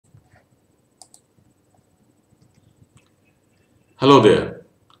Hello there,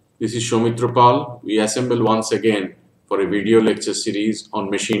 this is Soumitra. We assemble once again for a video lecture series on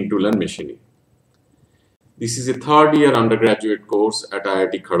machine tool and machining. This is a third year undergraduate course at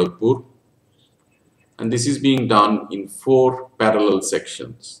IIT Kharagpur, and this is being done in 4 parallel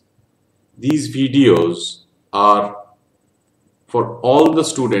sections. These videos are for all the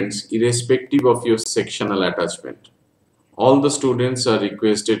students irrespective of your sectional attachment. All the students are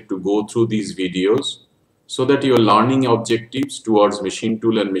requested to go through these videos so that your learning objectives towards machine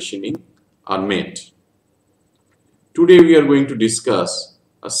tool and machining are met. Today we are going to discuss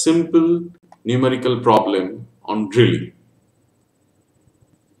a simple numerical problem on drilling.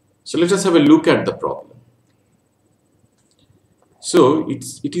 So let us have a look at the problem. So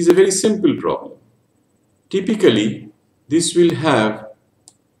it is a very simple problem. Typically this will have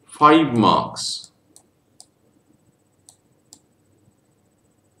 5 marks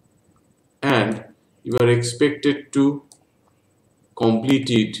and you are expected to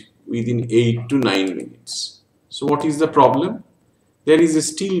complete it within 8 to 9 minutes. So what is the problem? There is a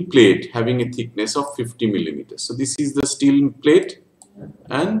steel plate having a thickness of 50 millimeters. So this is the steel plate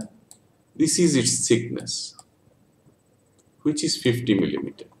and this is its thickness, which is 50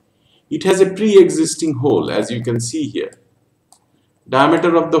 millimeter. It has a pre-existing hole, as you can see here.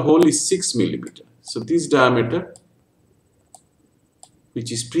 Diameter of the hole is 6 millimeter. So this diameter, which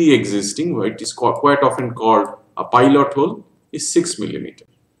is pre-existing, or it is quite often called a pilot hole, is 6 millimeter.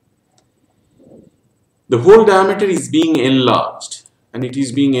 The hole diameter is being enlarged, and it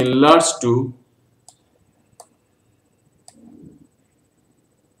is being enlarged to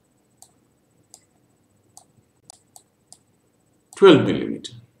 12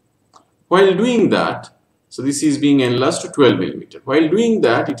 millimeter. While doing that, so this is being enlarged to 12 millimeter. While doing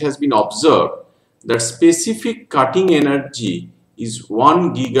that, it has been observed that specific cutting energy is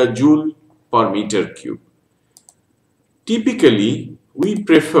 1 gigajoule per meter cube. Typically, we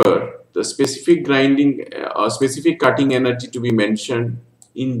prefer the specific grinding or specific cutting energy to be mentioned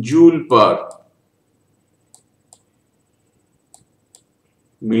in joule per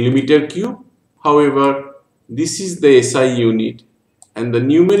millimeter cube. However, this is the SI unit and the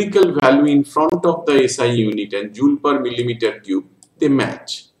numerical value in front of the SI unit and joule per millimeter cube, they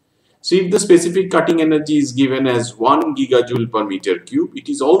match. So if the specific cutting energy is given as 1 gigajoule per meter cube, it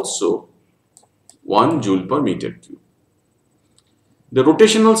is also 1 joule per meter cube. The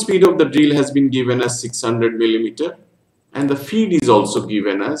rotational speed of the drill has been given as 600 millimeter and the feed is also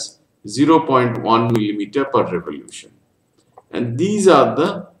given as 0.1 millimeter per revolution. And these are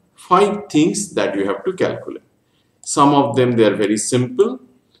the 5 things that you have to calculate. Some of them they are very simple,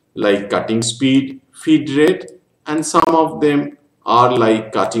 like cutting speed, feed rate, and some of them are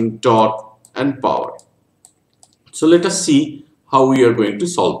like cutting torque and power. So let us see how we are going to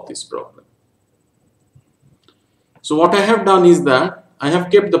solve this problem. So what I have done is that I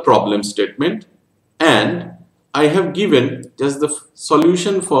have kept the problem statement and I have given just the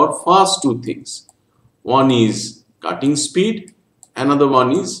solution for first 2 things. One is cutting speed, another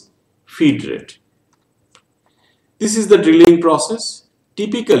one is feed rate. This is the drilling process.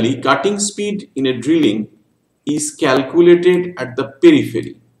 Typically, cutting speed in a drilling is calculated at the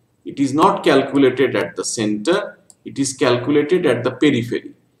periphery. It is not calculated at the center, it is calculated at the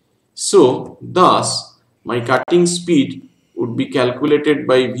periphery. So, thus, my cutting speed would be calculated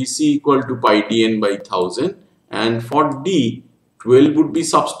by Vc equal to pi dn by 1000, and for d, 12 would be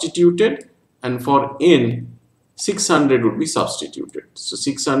substituted, and for n, 600 would be substituted. So,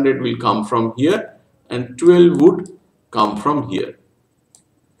 600 will come from here and 12 would come from here.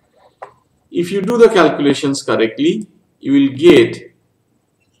 If you do the calculations correctly, you will get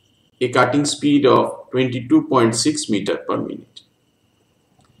a cutting speed of 22.6 meter per minute.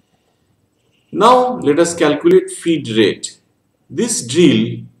 Now let us calculate feed rate. This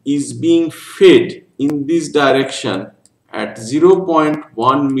drill is being fed in this direction at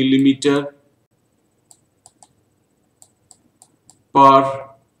 0.1 millimeter per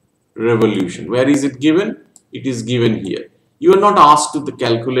revolution. Where is it given? It is given here. You are not asked to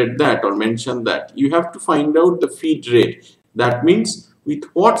calculate that or mention that. You have to find out the feed rate. That means with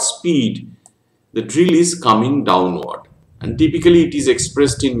what speed the drill is coming downward. And typically it is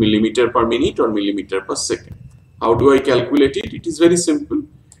expressed in millimeter per minute or millimeter per second. How do I calculate it? It is very simple.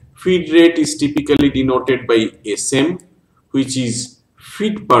 Feed rate is typically denoted by SM, which is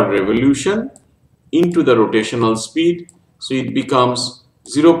feet per revolution into the rotational speed. So it becomes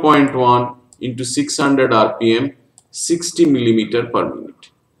 0.1 into 600 RPM, 60 millimeter per minute.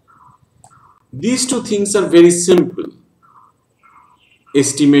 These 2 things are very simple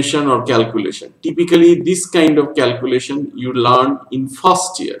estimation or calculation. Typically this kind of calculation you learn in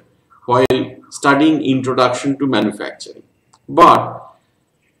first year while studying Introduction to Manufacturing. but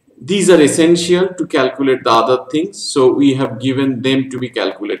these are essential to calculate the other things, so we have given them to be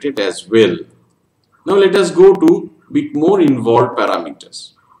calculated as well. Now let us go to bit more involved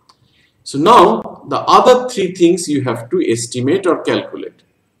parameters. So now the other three things you have to estimate or calculate.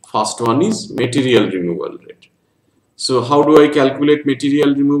 First one is material removal rate. So how do I calculate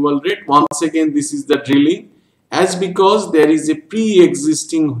material removal rate? Once again, this is the drilling. As because there is a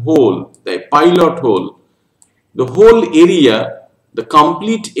pre-existing hole, the pilot hole, the whole area, the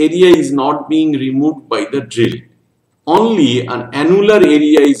complete area is not being removed by the drill. Only an annular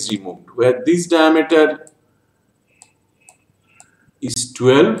area is removed, where this diameter is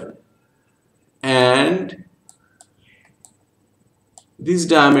 12 and this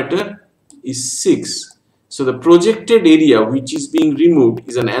diameter is 6. So the projected area which is being removed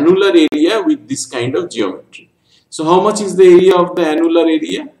is an annular area with this kind of geometry. So how much is the area of the annular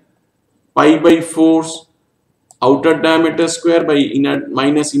area? Pi by 4 outer diameter square by inner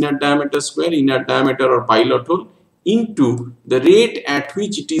minus inner diameter square, inner diameter or pilot hole, into the rate at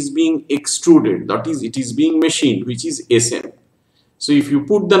which it is being extruded, that is, it is being machined, which is SM. So if you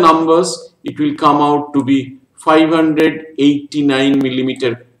put the numbers, it will come out to be 589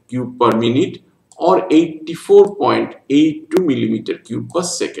 millimeter cube per minute or 84.82 millimeter cube per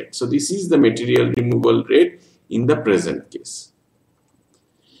second. So this is the material removal rate in the present case.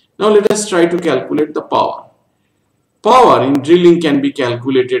 Now let us try to calculate the power. Power in drilling can be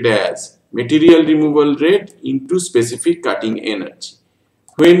calculated as material removal rate into specific cutting energy.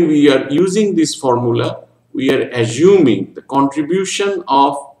 When we are using this formula, we are assuming the contribution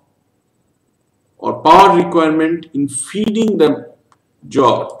of or power requirement in feeding the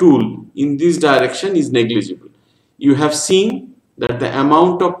tool in this direction is negligible. You have seen that the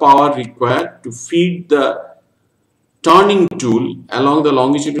amount of power required to feed the turning tool along the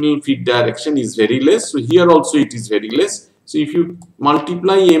longitudinal feed direction is very less. So here also it is very less. So if you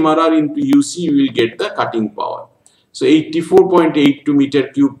multiply MRR into UC, you will get the cutting power. So 84.82 meter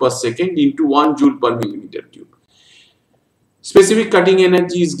cube per second into 1 joule per millimeter cube. Specific cutting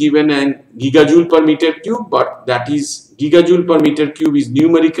energy is given in gigajoule per meter cube, but that is gigajoule per meter cube is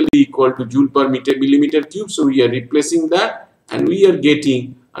numerically equal to joule per meter millimeter cube. So we are replacing that and we are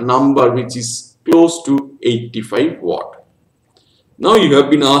getting a number which is close to 85 watt. Now you have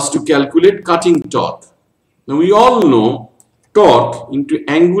been asked to calculate cutting torque. Now we all know torque into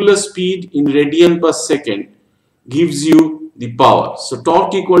angular speed in radian per second gives you the power. So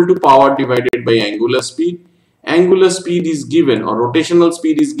torque equal to power divided by angular speed. Angular speed is given or rotational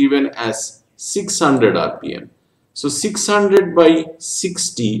speed is given as 600 rpm. So 600 by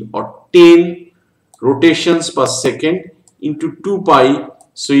 60 or 10 rotations per second into 2 pi.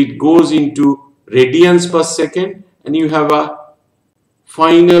 So it goes into radians per second and you have a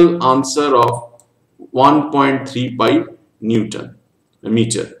final answer of 1.35 Newton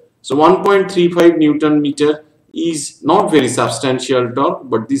meter. So 1.35 Newton meter is not very substantial torque,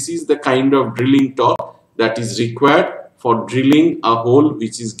 but this is the kind of drilling torque that is required for drilling a hole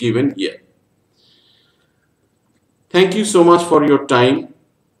which is given here. Thank you so much for your time.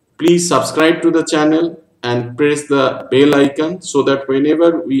 Please subscribe to the channel and press the bell icon so that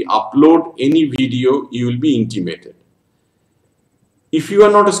whenever we upload any video, you will be intimated. If you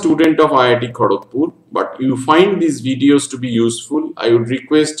are not a student of IIT Kharagpur, but you find these videos to be useful, I would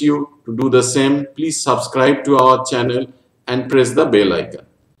request you to do the same. Please subscribe to our channel and press the bell icon.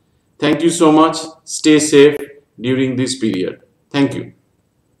 Thank you so much. Stay safe during this period. Thank you.